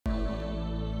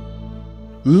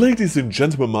Ladies and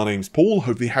gentlemen, my name's Paul,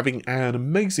 hopefully having an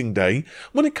amazing day.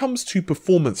 When it comes to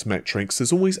performance metrics,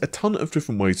 there's always a ton of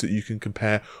different ways that you can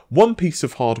compare one piece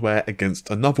of hardware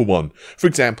against another one. For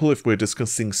example, if we're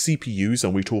discussing CPUs, are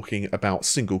we talking about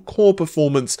single core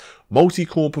performance,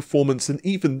 multi-core performance, and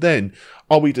even then,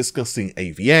 are we discussing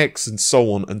AVX and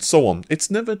so on and so on? It's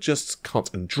never just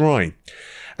cut and dry.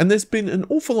 And there's been an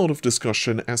awful lot of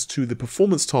discussion as to the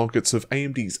performance targets of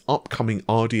AMD's upcoming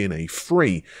RDNA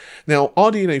 3. Now,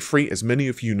 RDNA 3, as many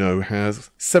of you know,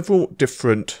 has several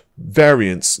different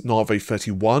variants, Navi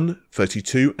 31,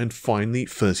 32, and finally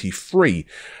 33.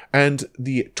 And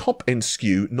the top-end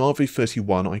SKU, Navi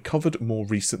 31, I covered more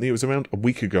recently, it was around a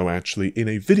week ago actually, in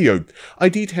a video. I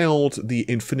detailed the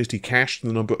infinity cache,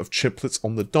 the number of chiplets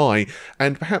on the die,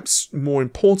 and perhaps more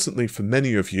importantly for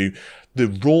many of you, the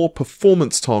raw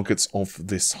performance targets of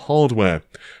this hardware.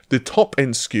 The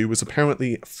top-end SKU was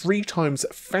apparently 3 times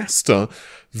faster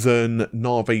than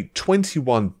Navi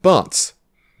 21, but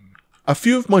a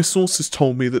few of my sources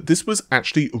told me that this was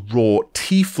actually raw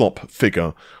T-flop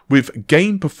figure, with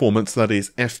game performance, that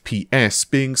is FPS,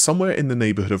 being somewhere in the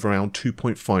neighbourhood of around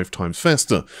 2.5 times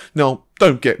faster. Now,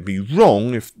 don't get me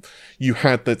wrong, if you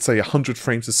had, let's say, 100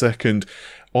 frames a second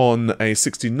on a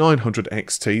 6900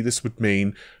 XT, this would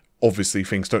mean obviously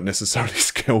things don't necessarily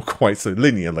scale quite so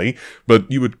linearly, but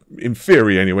you would, in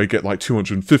theory anyway, get like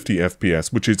 250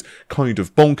 FPS, which is kind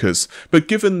of bonkers. But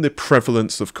given the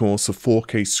prevalence, of course, of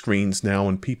 4K screens now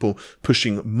and people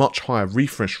pushing much higher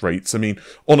refresh rates, I mean,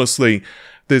 honestly,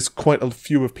 there's quite a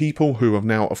few of people who are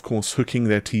now, of course, hooking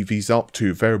their TVs up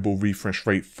to variable refresh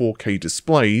rate 4K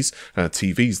displays,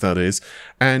 TVs that is,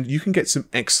 and you can get some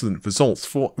excellent results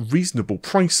for reasonable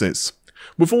prices.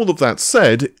 With all of that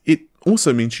said, it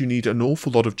also means you need an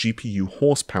awful lot of GPU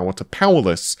horsepower to power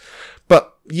this.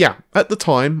 But yeah, at the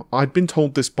time, I'd been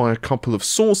told this by a couple of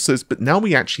sources, but now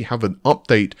we actually have an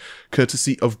update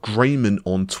courtesy of Grayman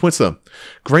on Twitter.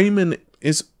 Grayman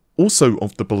is also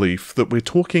of the belief that we're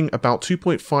talking about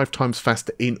 2.5 times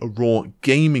faster in raw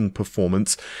gaming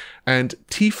performance, and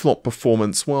T-flop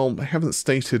performance, well, they haven't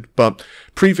stated, but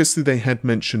previously they had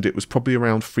mentioned it was probably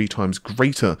around 3 times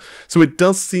greater. So it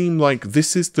does seem like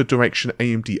this is the direction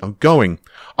AMD are going.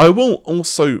 I will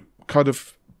also kind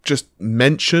of just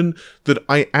mention that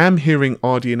I am hearing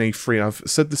RDNA 3, I've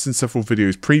said this in several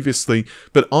videos previously,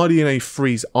 but RDNA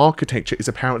 3's architecture is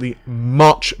apparently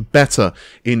much better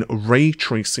in ray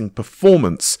tracing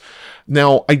performance.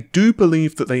 Now, I do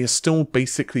believe that they are still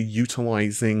basically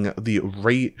utilizing the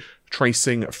ray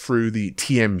tracing through the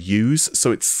TMUs,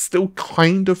 so it's still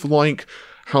kind of like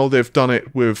how they've done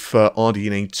it with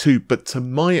RDNA 2, but to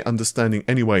my understanding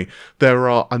anyway, there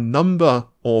are a number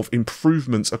of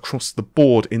improvements across the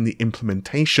board in the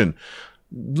implementation.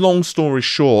 Long story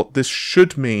short, this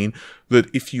should mean that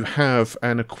if you have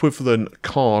an equivalent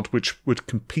card which would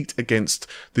compete against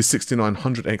the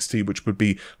 6900 XT, which would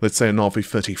be, let's say, a Navi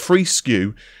 33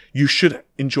 SKU, you should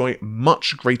enjoy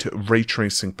much greater ray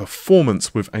tracing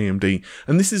performance with AMD.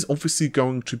 And this is obviously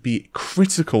going to be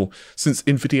critical since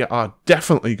Nvidia are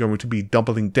definitely going to be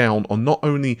doubling down on not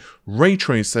only ray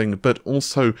tracing, but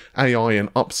also AI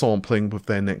and upsampling with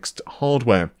their next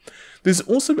hardware. There's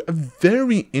also a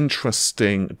very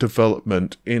interesting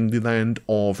development in the land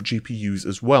of GPUs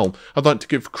as well. I'd like to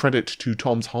give credit to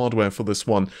Tom's Hardware for this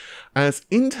one, as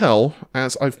Intel,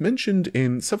 as I've mentioned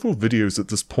in several videos at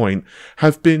this point,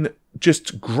 have been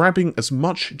just grabbing as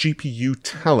much GPU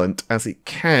talent as it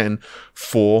can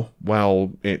for,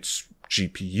 well, its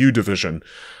GPU division.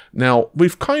 Now,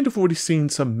 we've kind of already seen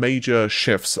some major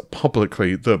shifts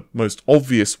publicly. The most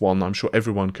obvious one, I'm sure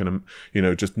everyone can,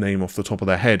 just name off the top of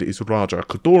their head, is Raja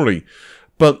Koduri.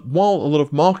 But while a lot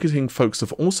of marketing folks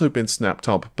have also been snapped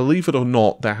up, believe it or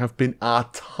not, there have been a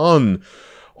ton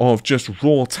of just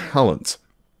raw talent.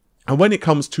 And when it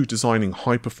comes to designing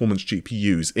high-performance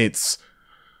GPUs, it's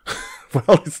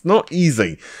well, it's not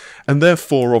easy. And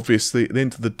therefore, obviously, at the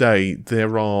end of the day,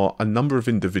 there are a number of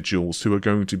individuals who are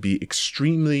going to be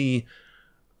extremely,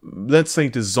 let's say,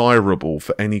 desirable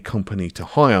for any company to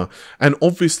hire. And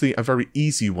obviously, a very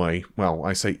easy way, well,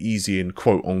 I say easy in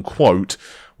quote-unquote,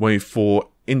 way for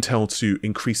Intel to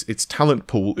increase its talent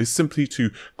pool is simply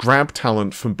to grab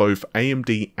talent from both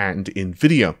AMD and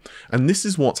Nvidia. And this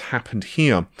is what's happened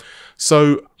here.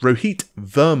 So, Rohit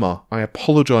Verma, I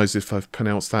apologise if I've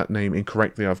pronounced that name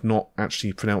incorrectly, I've not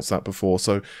actually pronounced that before,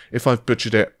 so if I've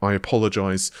butchered it, I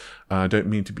apologise, I don't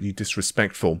mean to be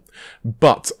disrespectful.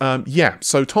 But, yeah,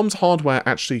 so Tom's Hardware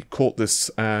actually caught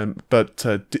this, but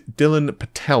Dylan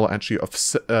Patel, actually, of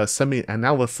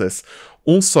Semi-Analysis,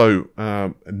 also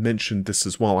mentioned this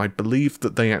as well. I believe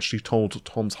that they actually told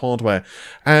Tom's Hardware.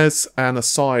 As an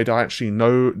aside, I actually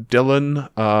know Dylan.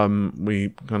 We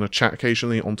kind of chat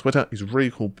occasionally on Twitter. He's a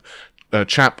really cool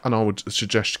chap, and I would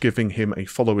suggest giving him a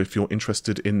follow if you're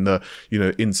interested in the, you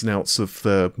know, ins and outs of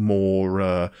the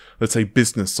more, let's say,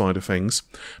 business side of things.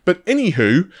 But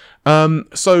anywho,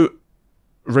 so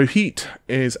Rohit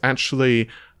is actually,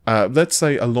 let's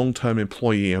say, a long-term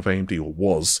employee of AMD, or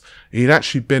was. He'd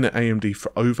actually been at AMD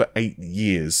for over 8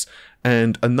 years,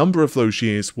 and a number of those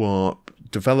years were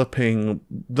developing,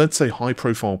 let's say,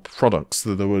 high-profile products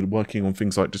that they were working on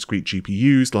things like discrete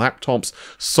GPUs, laptops,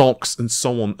 SOCs, and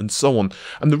so on and so on.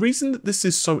 And the reason that this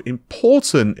is so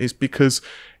important is because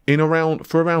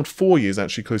for around 4 years,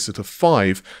 actually closer to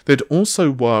 5, they'd also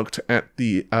worked at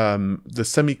the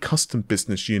semi-custom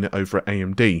business unit over at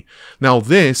AMD. Now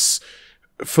this,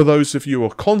 for those of you who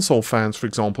are console fans, for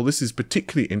example, this is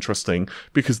particularly interesting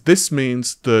because this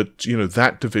means that, you know,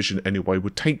 that division anyway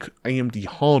would take AMD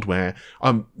hardware,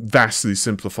 vastly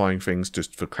simplifying things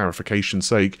just for clarification's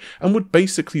sake, and would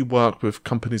basically work with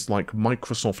companies like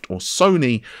Microsoft or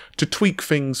Sony to tweak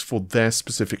things for their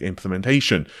specific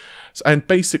implementation. And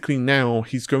basically now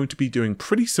he's going to be doing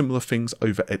pretty similar things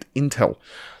over at Intel.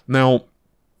 Now,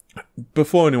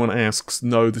 before anyone asks,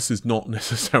 no, this is not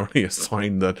necessarily a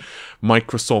sign that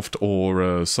Microsoft or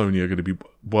Sony are going to be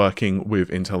working with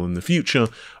Intel in the future,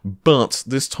 but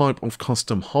this type of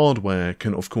custom hardware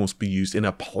can of course be used in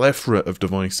a plethora of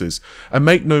devices. And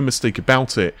make no mistake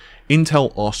about it,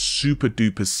 Intel are super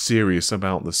duper serious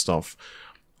about this stuff.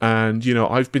 And, you know,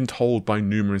 I've been told by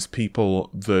numerous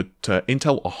people that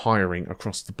Intel are hiring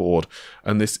across the board.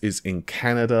 And this is in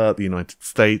Canada, the United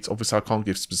States. Obviously, I can't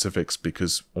give specifics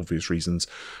because obvious reasons.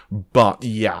 But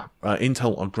yeah,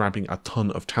 Intel are grabbing a ton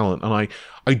of talent. And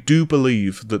I do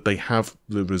believe that they have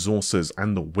the resources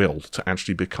and the will to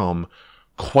actually become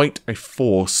quite a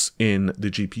force in the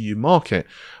GPU market.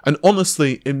 And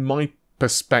honestly, in my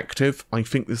perspective, I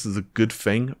think this is a good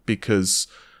thing because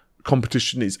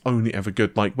competition is only ever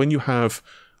good. Like, when you have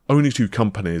only 2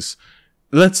 companies,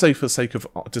 let's say for sake of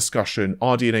discussion,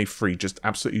 RDNA 3 just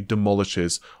absolutely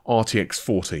demolishes RTX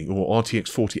 40, or RTX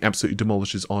 40 absolutely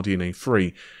demolishes RDNA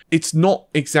 3. It's not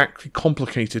exactly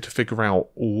complicated to figure out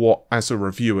what, as a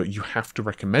reviewer, you have to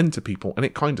recommend to people, and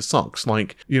it kind of sucks.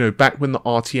 Like, you know, back when the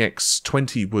RTX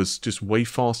 20 was just way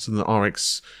faster than the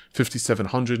RX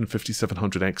 5700 and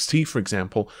 5700 XT, for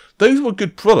example, those were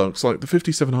good products. Like, the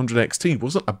 5700 XT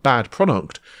wasn't a bad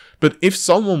product. But if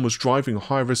someone was driving a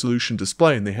high-resolution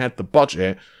display and they had the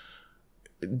budget,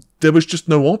 there was just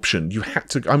no option. You had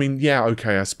to... I mean, yeah,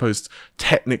 okay, I suppose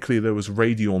technically there was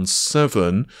Radeon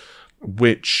 7,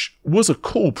 which was a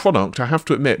cool product. I have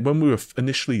to admit, when we were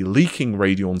initially leaking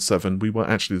Radeon 7, we were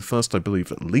actually the first, I believe,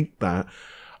 that leaked that.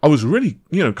 I was really,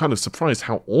 you know, kind of surprised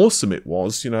how awesome it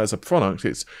was, you know, as a product.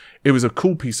 It was a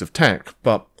cool piece of tech,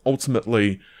 but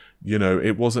ultimately, you know,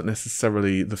 it wasn't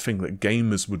necessarily the thing that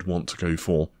gamers would want to go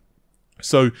for.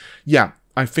 So, yeah,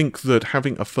 I think that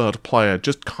having a third player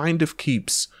just kind of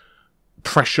keeps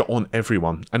pressure on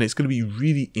everyone, and it's going to be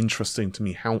really interesting to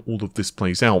me how all of this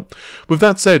plays out. With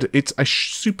that said, it's a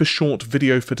super short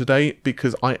video for today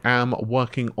because I am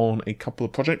working on a couple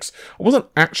of projects. I wasn't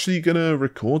actually going to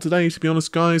record today, to be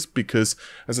honest, guys, because,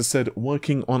 as I said,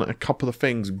 working on a couple of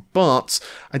things, but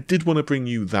I did want to bring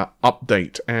you that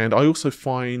update, and I also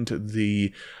find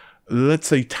the, let's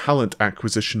say, talent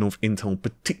acquisition of Intel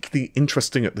particularly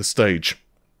interesting at this stage.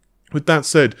 With that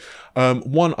said,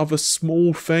 one other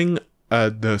small thing,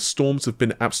 the storms have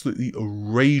been absolutely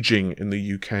raging in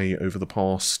the UK over the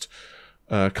past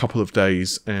couple of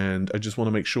days, and I just want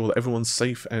to make sure that everyone's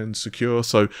safe and secure.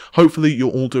 So hopefully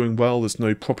you're all doing well, there's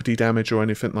no property damage or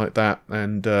anything like that,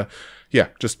 and yeah,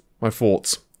 just my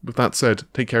thoughts. With that said,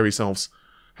 take care of yourselves,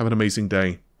 have an amazing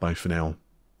day, bye for now.